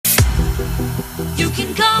You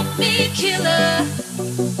can call me killer,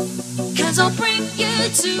 'cause I'll bring you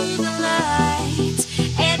to the light.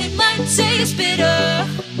 And it might taste bitter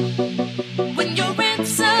when you're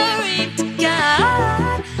answering to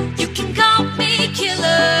God. You can call me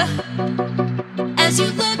killer as you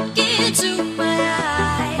look into my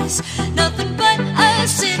eyes. Nothing but a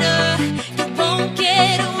sinner. You won't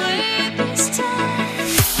get away this time.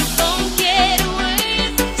 You won't get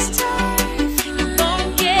away this time. You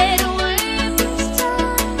won't get away this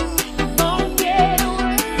time. You won't get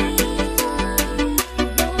away this time.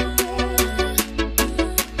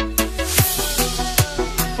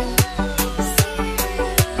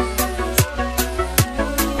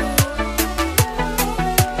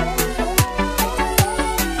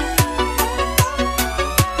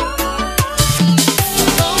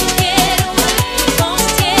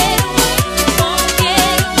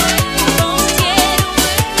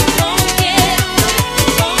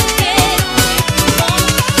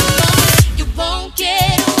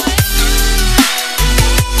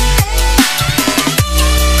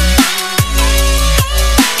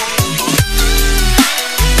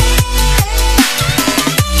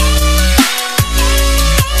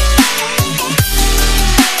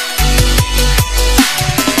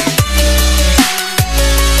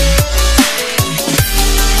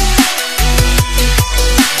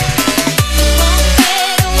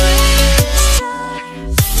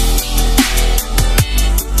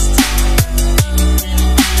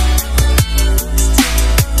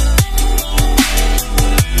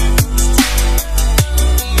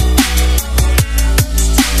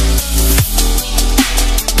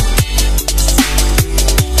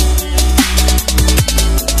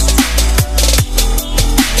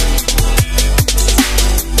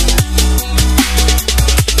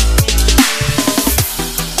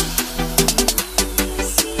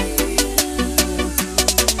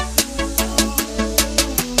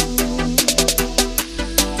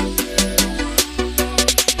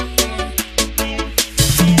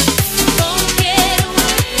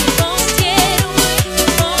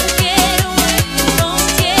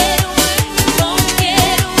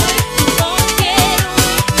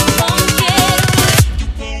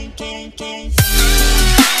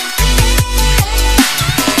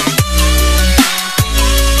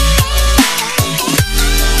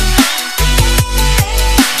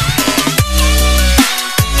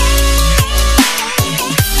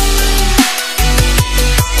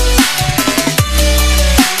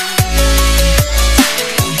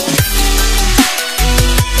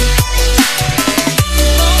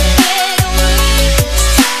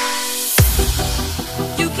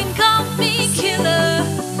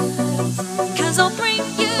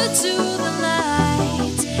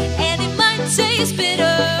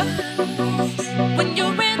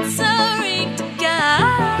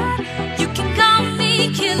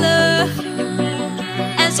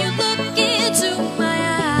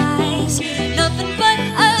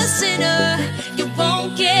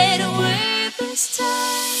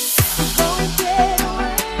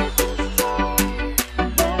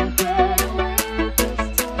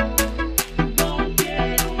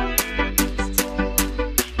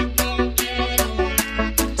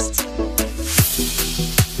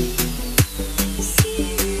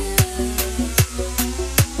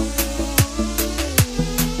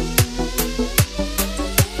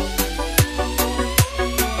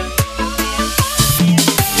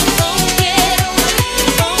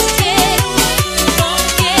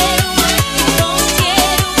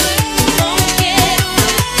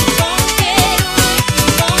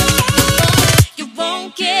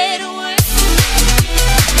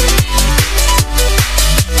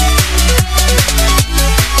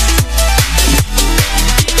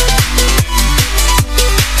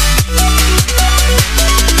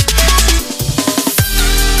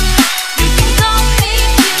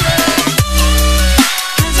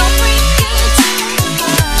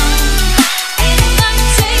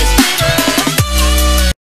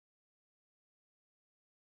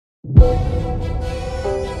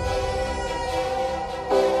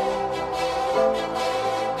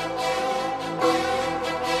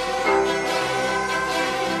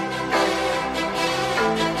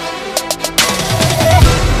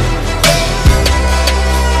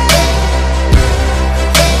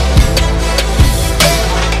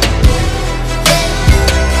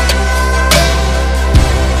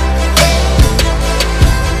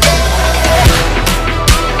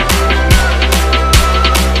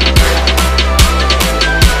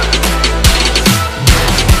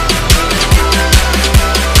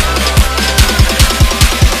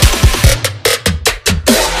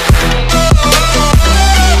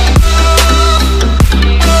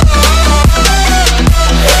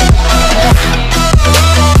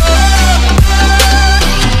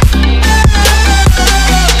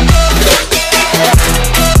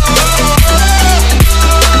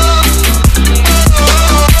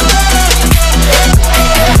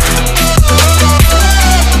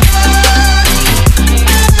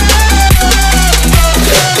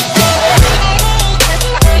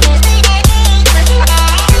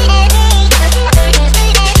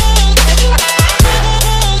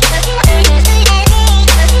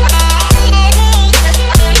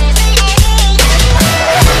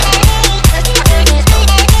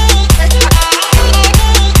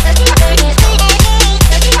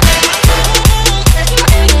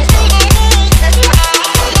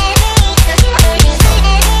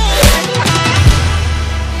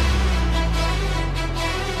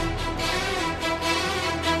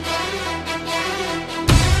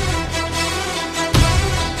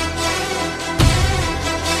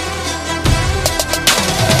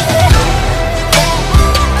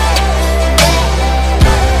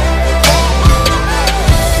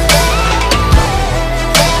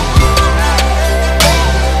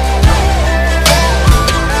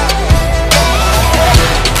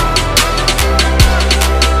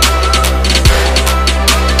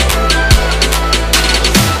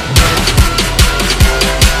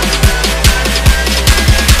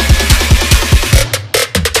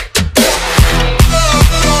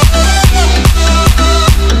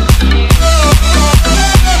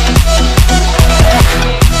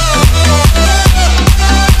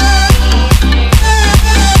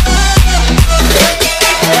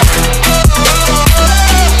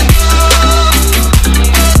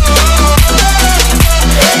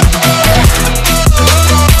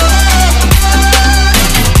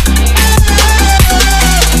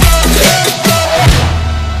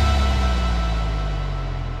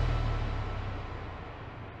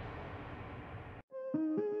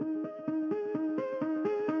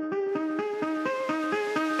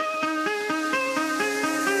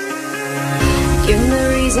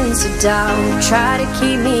 reasons to doubt, try to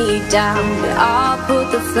keep me down, but I'll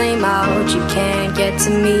put the flame out. You can't get to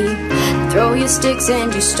me. Throw your sticks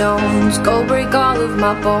and your stones, go break all of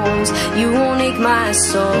my bones. You won't ache my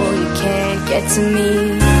soul, you can't get to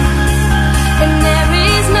me. And there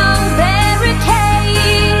is no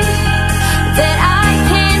barricade that I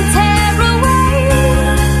can't tear away.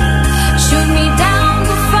 Shoot me down,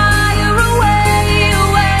 go fire away,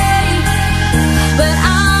 away. But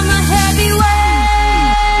I'm a heavyweight,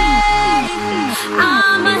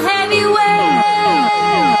 I'm a heavyweight,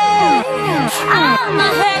 I'm a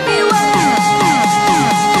heavyweight.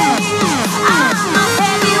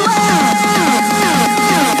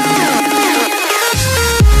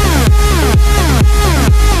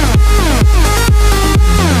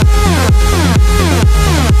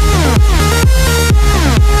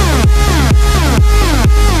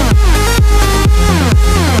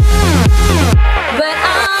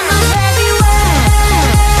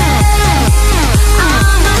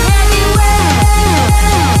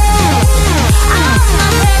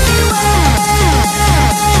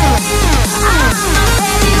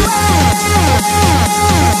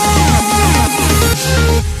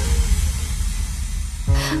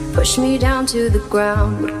 Push me down to the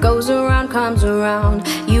ground. What goes around comes around.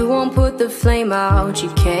 You won't put the flame out, you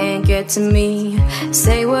can't get to me.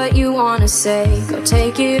 Say what you wanna say, go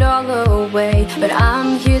take it all away, but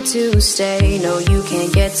I'm here to stay. No, you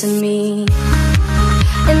can't get to me.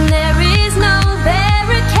 And there is no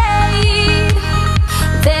barricade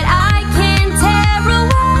that I can't tear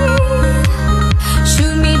away.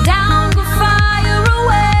 Shoot me down, go fire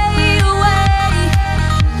away, away.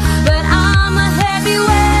 But I'm a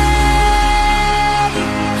heavyweight,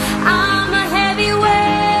 I'm a heavyweight,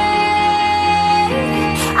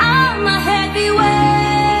 I'm a heavyweight,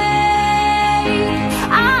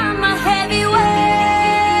 I'm a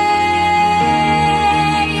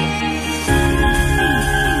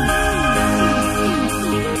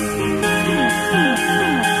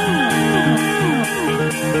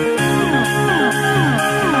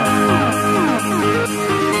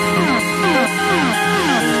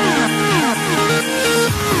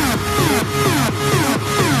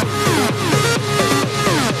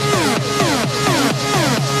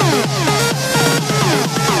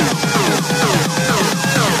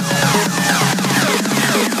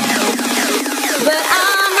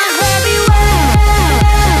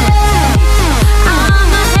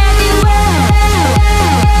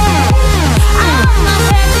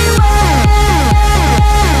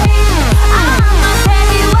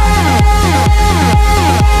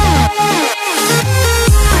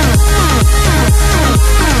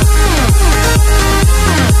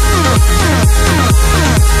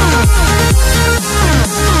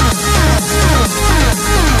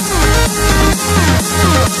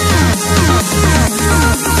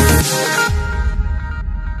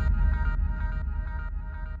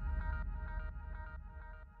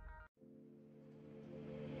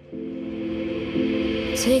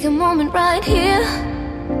Take a moment right here,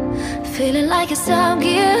 feeling like it's out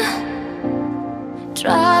gear.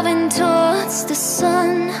 Driving towards the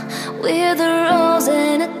sun with a rose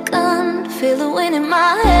and a gun. Feel the wind in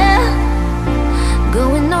my hair,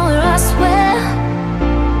 going nowhere I swear.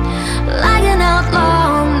 Like an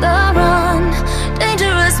outlaw on the run,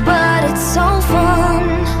 dangerous but it's so fun.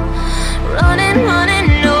 Running, running,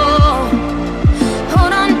 no,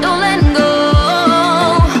 hold on, don't let go.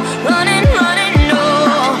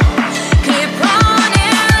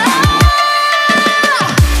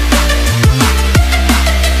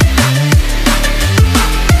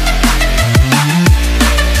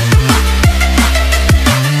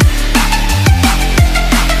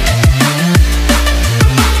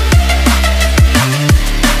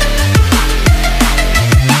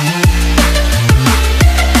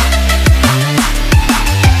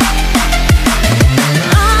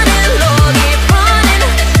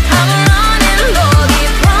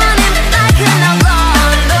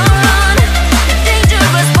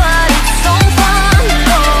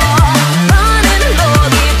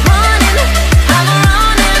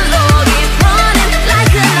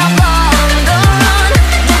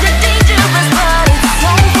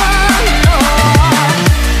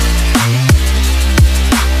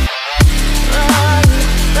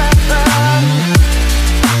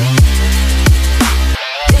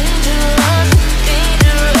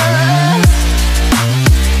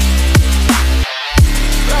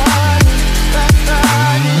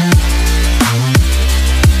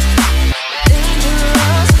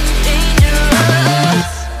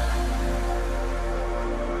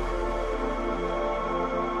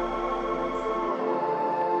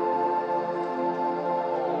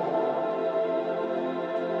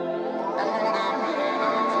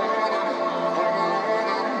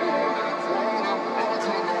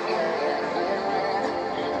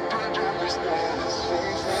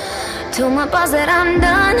 Told my boss that I'm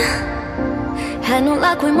done. Had no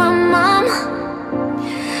luck with my mom.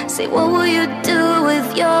 Say, what will you do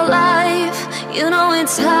with your life? You know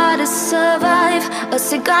it's hard to survive. A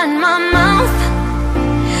cigar in my mouth.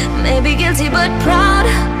 Maybe guilty but proud.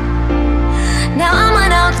 Now I'm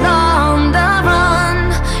an outlaw on the run.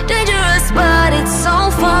 Dangerous but it's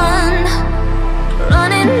so fun.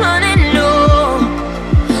 Running, running low.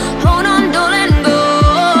 Hold on, don't let go.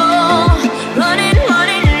 Running,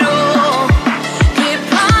 running low. Keep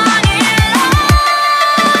running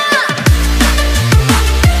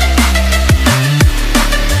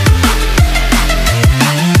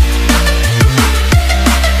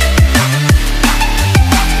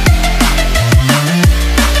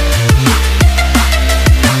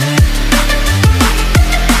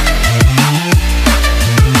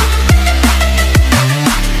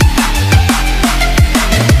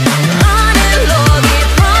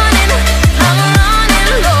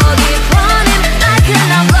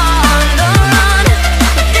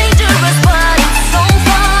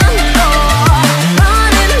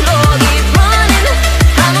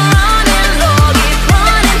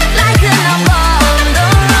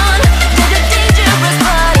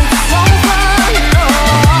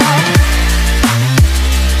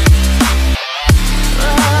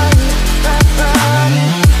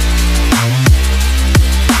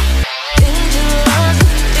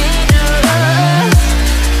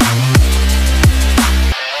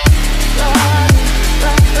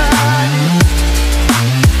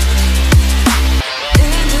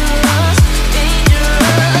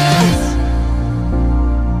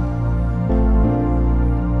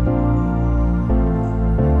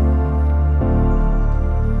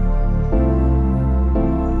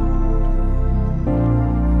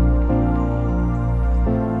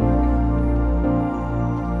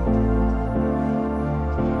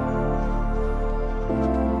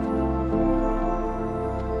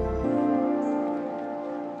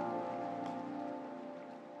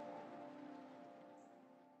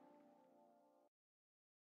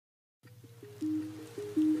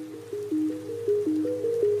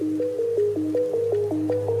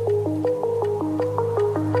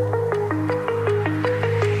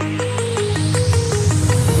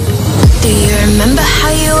Remember how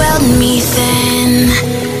you held me then?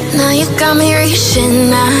 Now you got me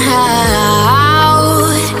reaching out.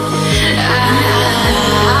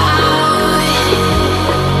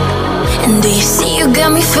 And do you see you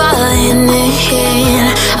got me falling in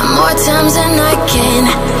more times than I can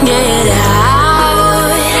get out.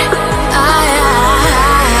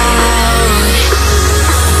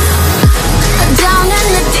 Down in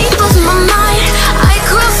the deep of my mind, I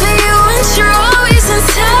crawl for you and you're always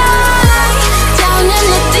inside. Down in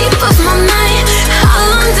the deep of my mind, how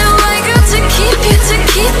long do I got to keep you, to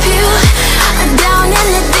keep you? Down in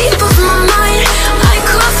the deep of my mind, I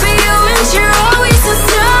crawl for you and you're always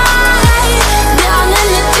inside. Down in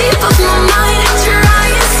the deep of my mind,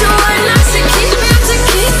 trying so hard not to keep you, to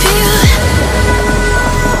keep you.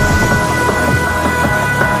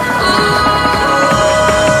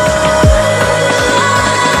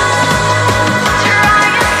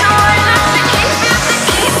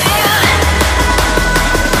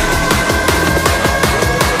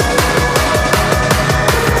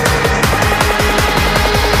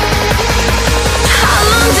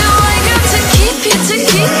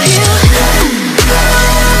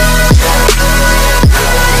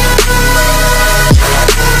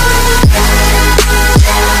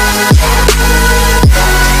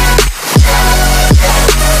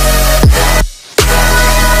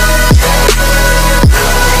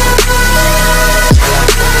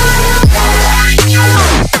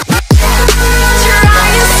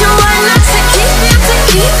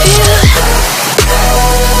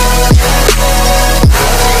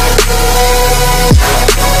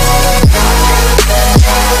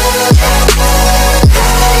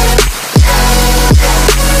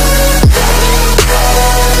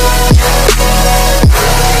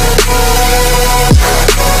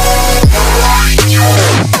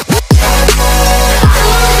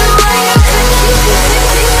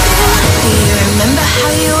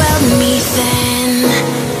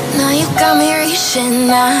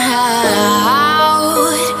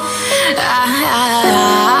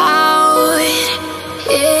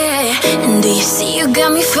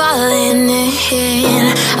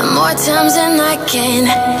 More times than I can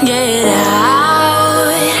get out.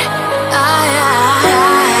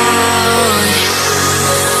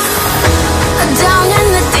 Down in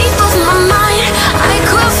the deep of my mind, I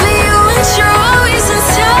crawl for you and you're always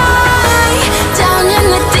inside. Down in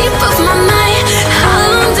the deep of my mind, how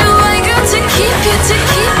long do I got to keep you, to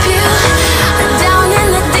keep you? Down in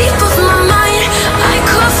the deep of my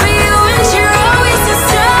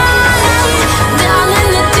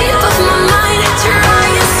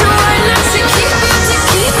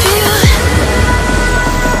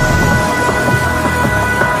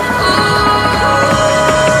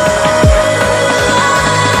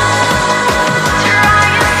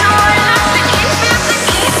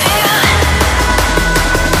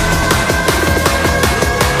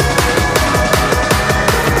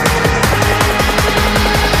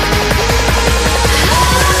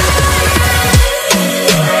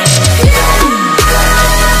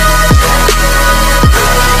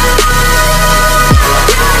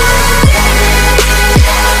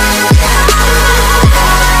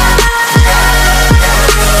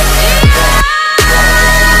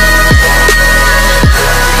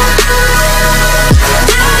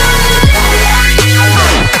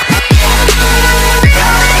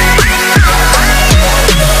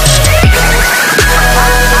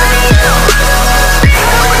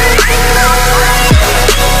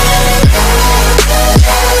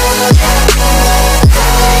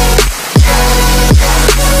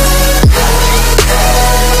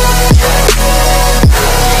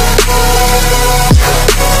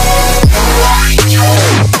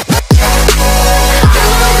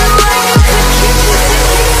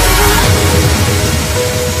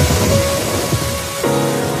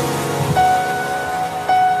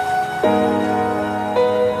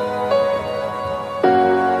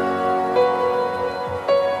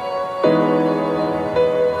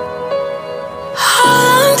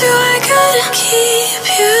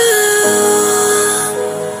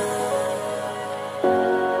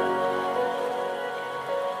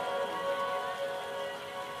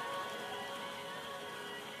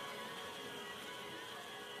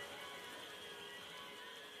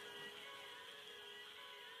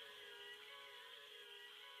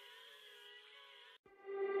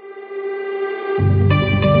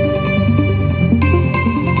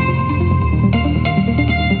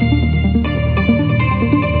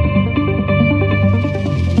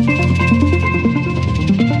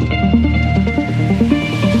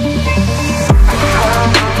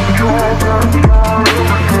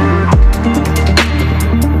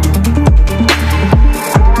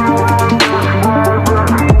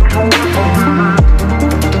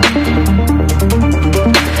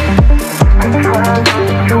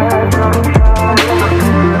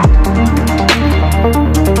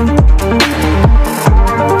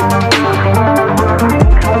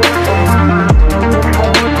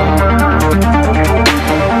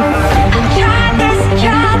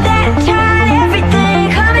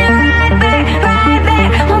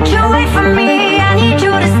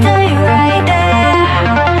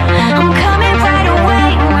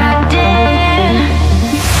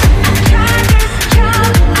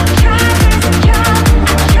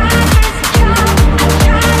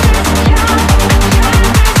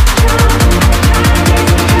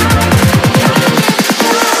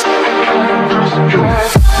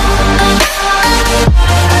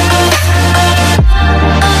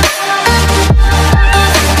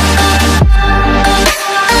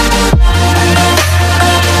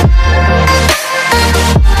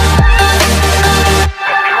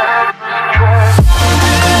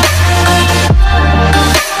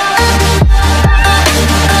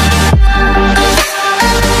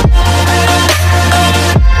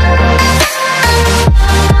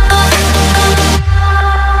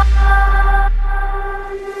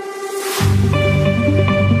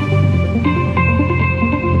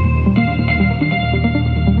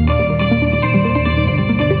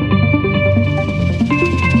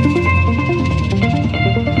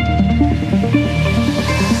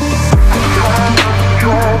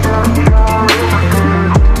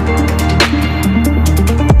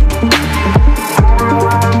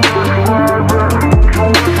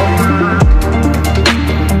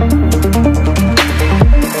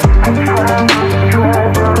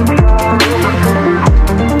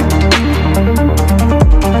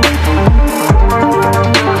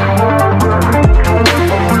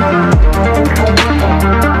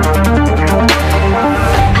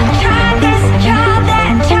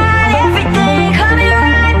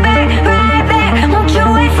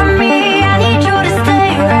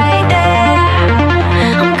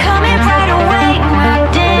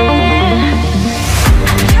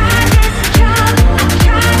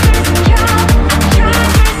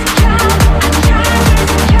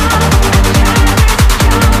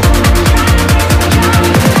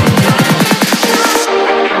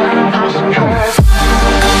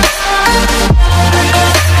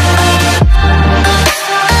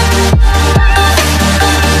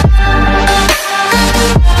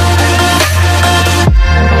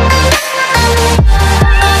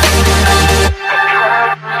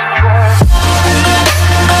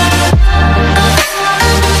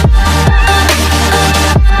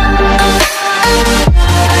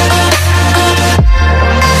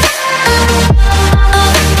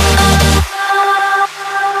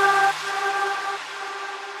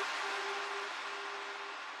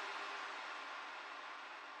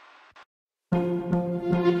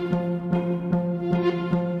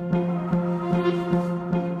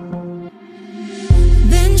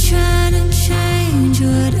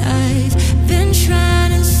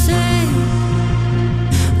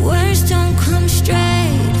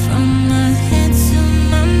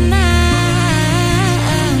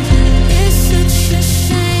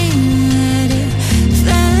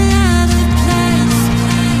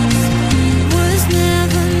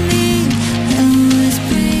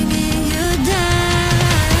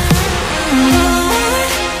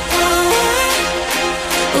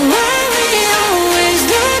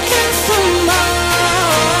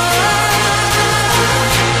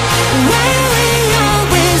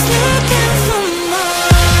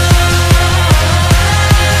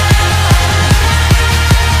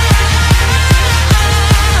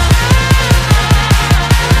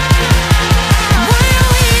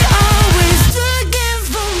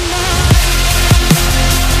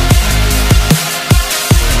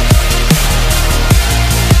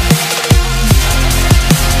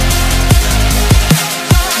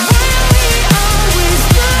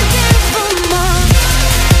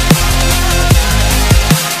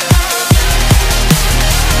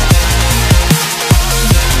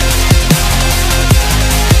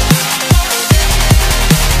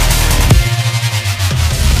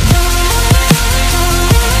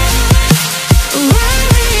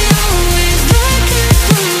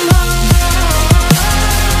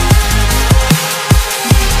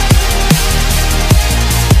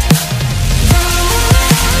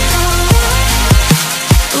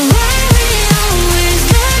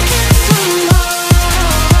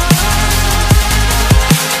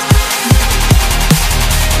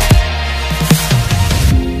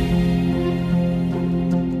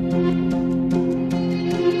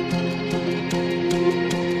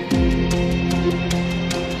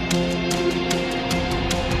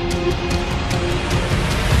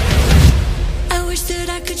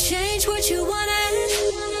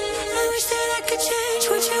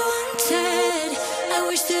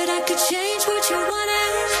could change what you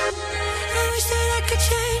wanted. I wish that I could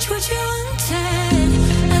change what you wanted.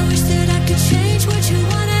 I wish that I could change what you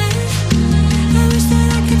wanted. I wish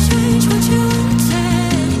that I could change what you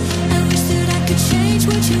wanted. I wish that I could change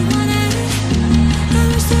what you wanted. I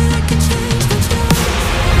wish that I could change what you wanted.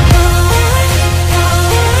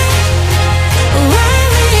 Why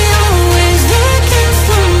we always looking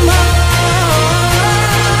for more?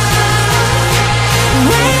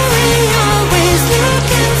 Why we always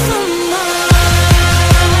looking for more?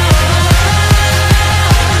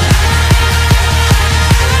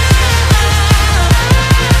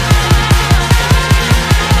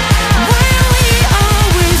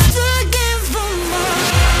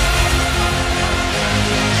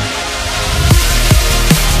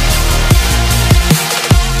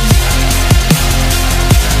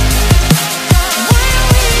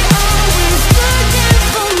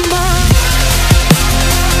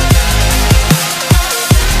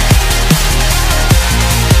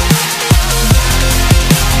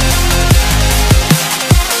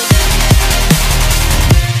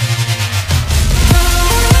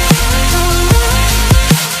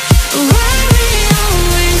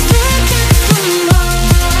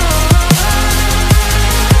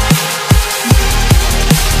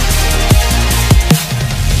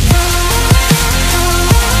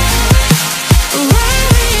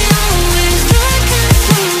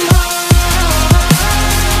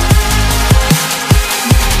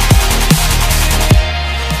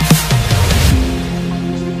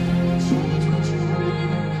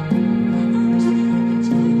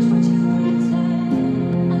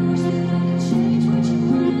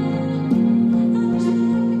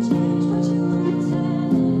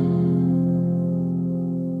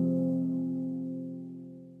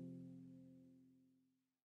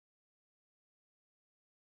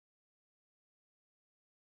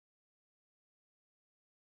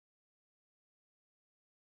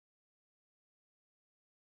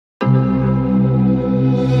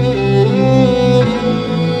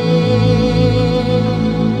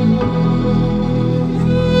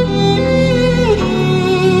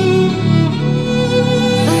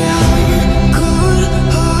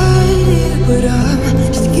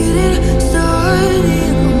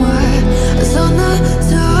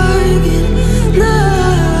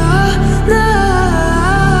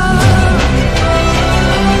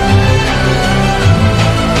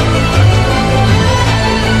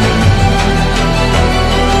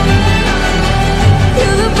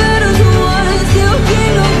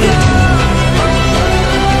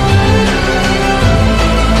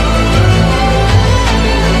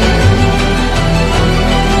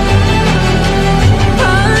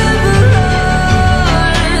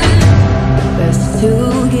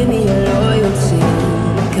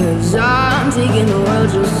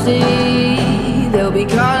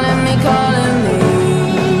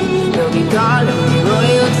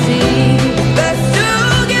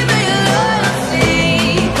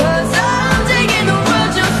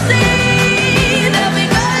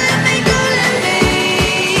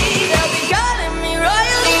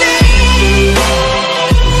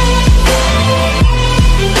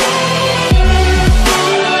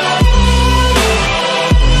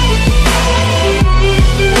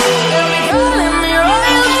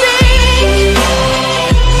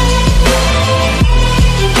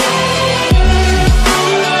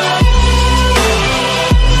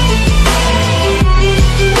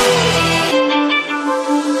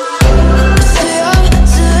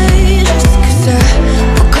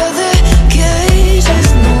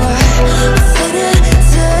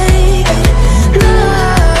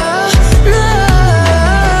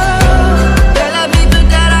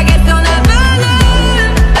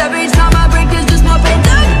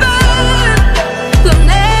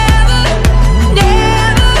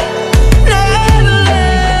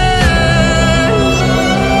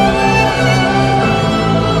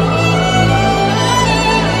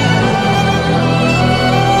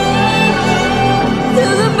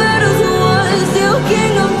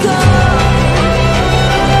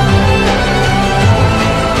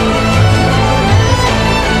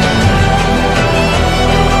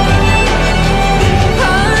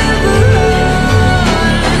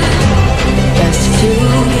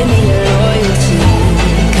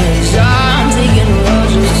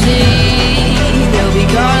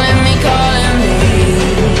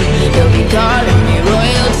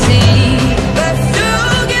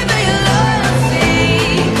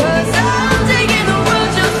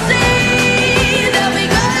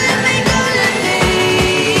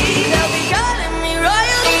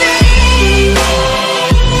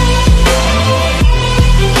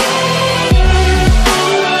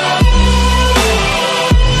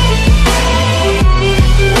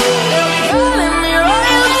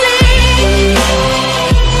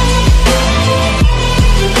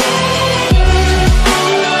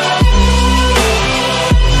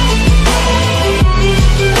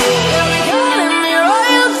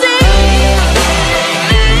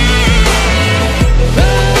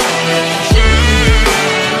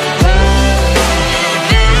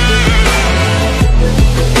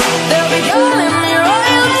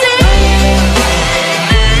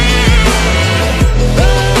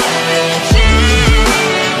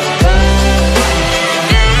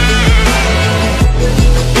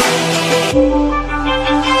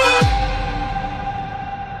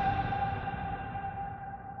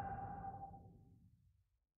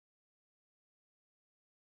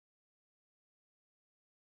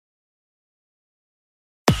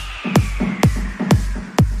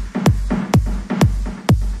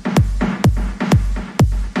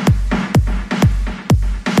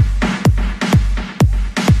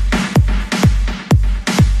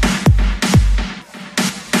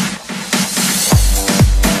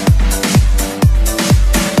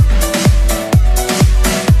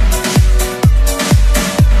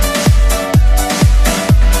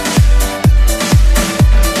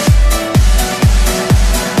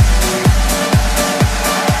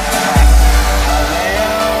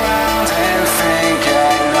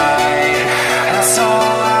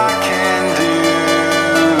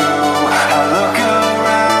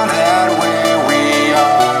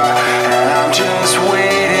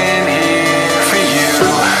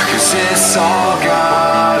 it's all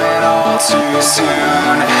gone and all too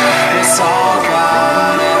soon. It's all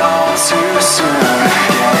gone and all too soon.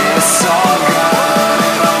 Yeah, it's all gone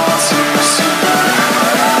and all too soon.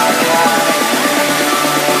 But I got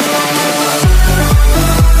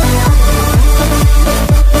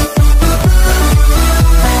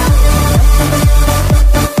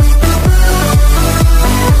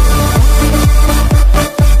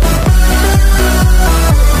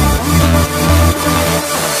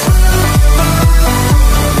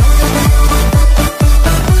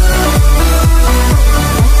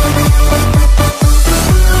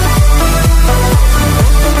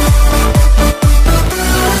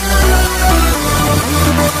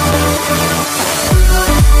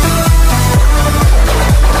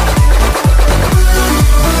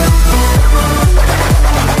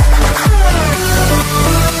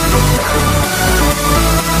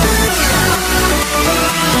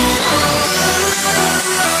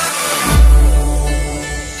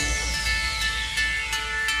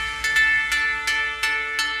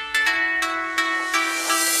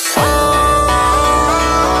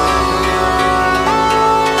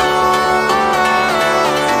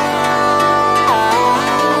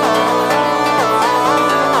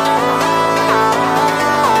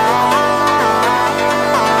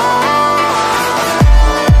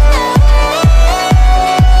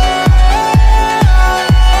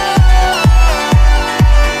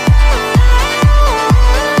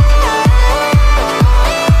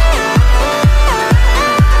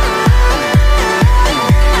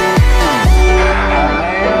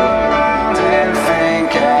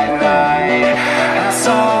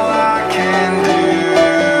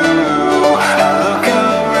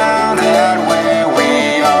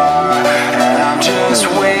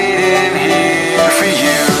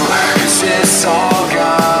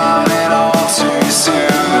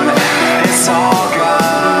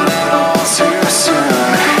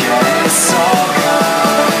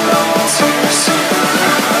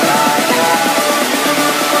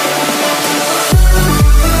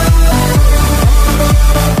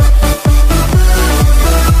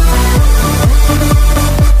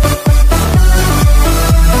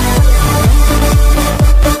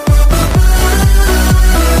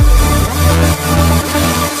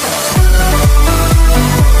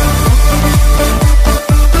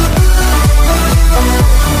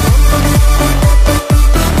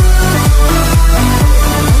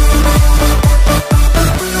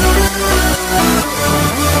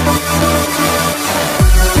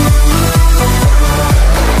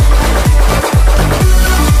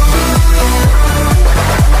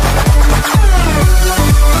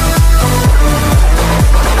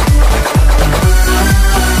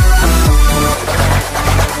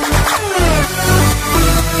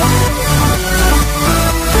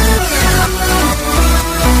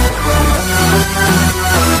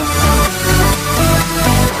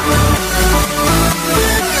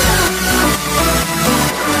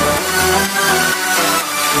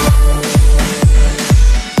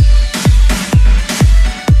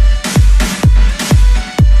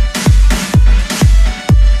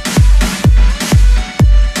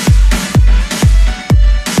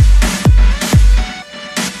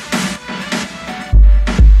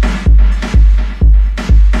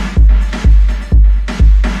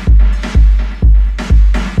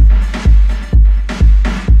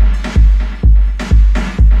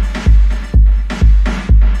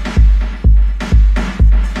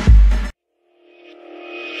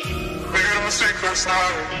last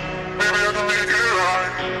night. Maybe I can make it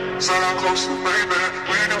right. Sit down closer, baby.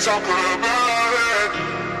 We can talk about it.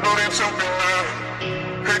 No need to be mad.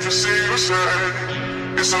 Hate to see you sad.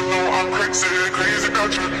 Yes, I know I'm crazy, crazy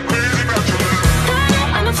about you, crazy about you. I know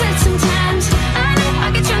I'm upset sometimes. I know I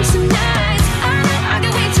get drunk some nights. I know I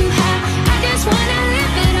get way too high. I just wanna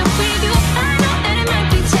live it up with you. I know that it might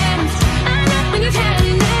be tense. I know when you've had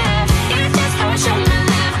enough. It's just how I show my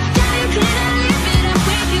love. Gotta clean up, live it up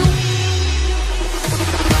with you.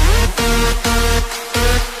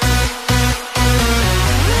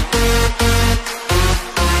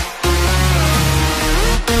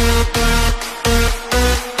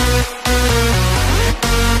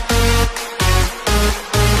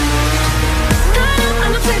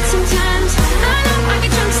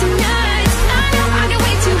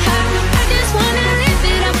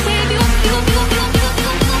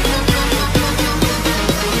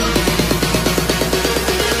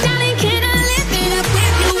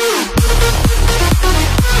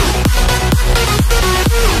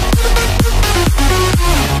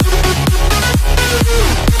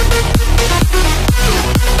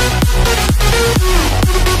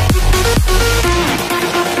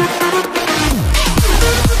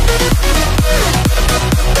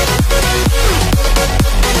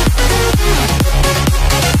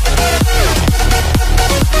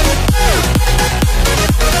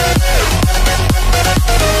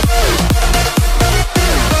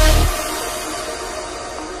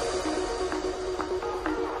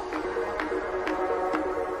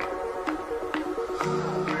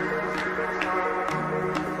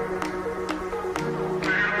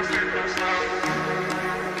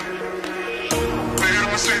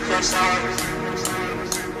 sleep last night.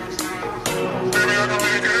 Maybe I can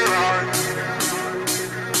make it right.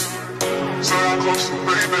 So I'm close to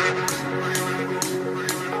baby.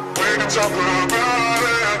 We can talk about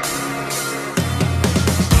it.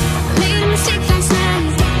 Made a mistake last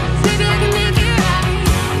night. Maybe I can make it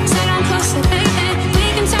right. Said I'm closer, baby. We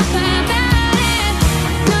can talk about it.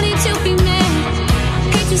 No need to be mad.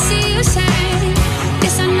 Hate to see you sad.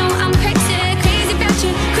 Yes, I know I'm crazy, crazy about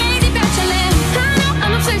you, crazy about your lips. I know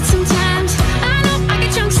I'm a flirt sometimes. I know I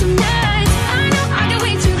get drunk some nights. I know I get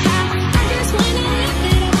way too high. I just wanna live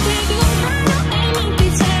it up with you. I know it won't be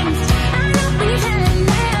times. I know when you've had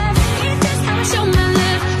enough. It's just how I show my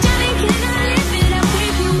love. Darling, can I live it up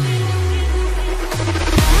with you?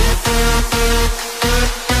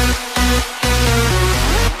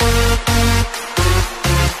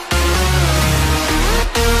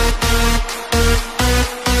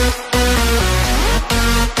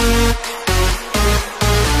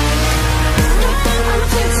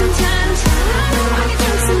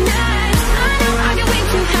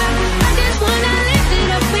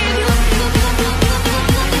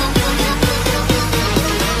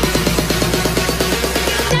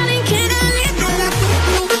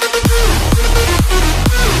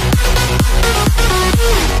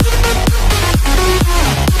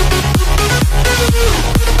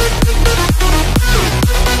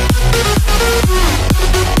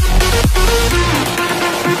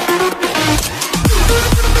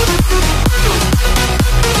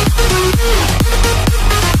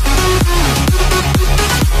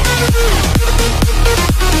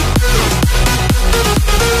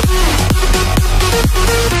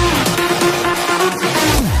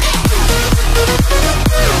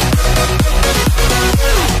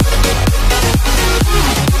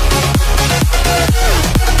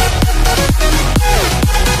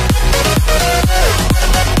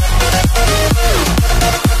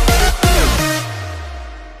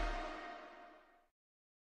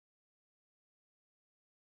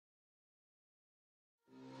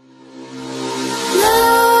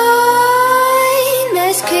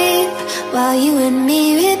 While you and me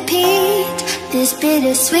repeat, this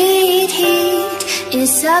bittersweet heat is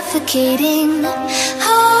suffocating.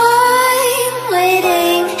 I'm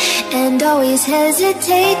waiting and always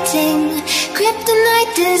hesitating.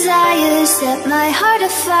 Kryptonite desires set my heart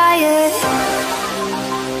afire.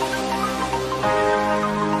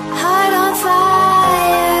 Heart on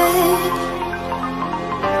fire.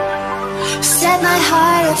 Set my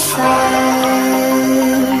heart afire.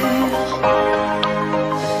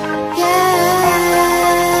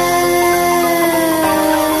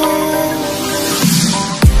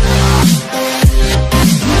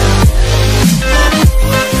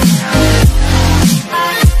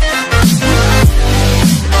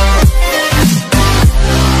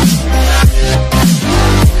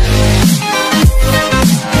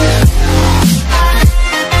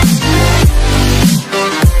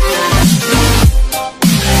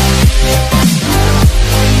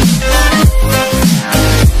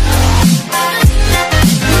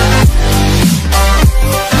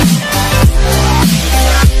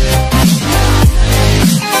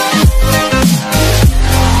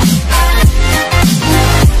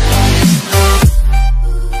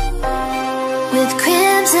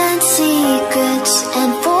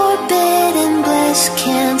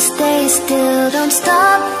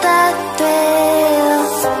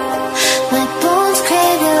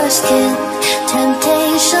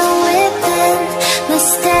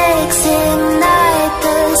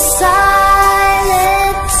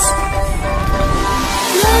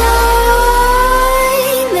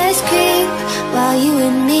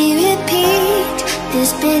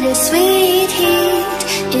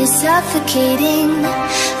 Suffocating.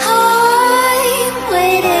 I'm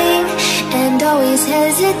waiting and always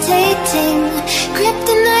hesitating.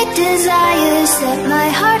 Kryptonite desires set my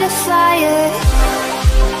heart afire.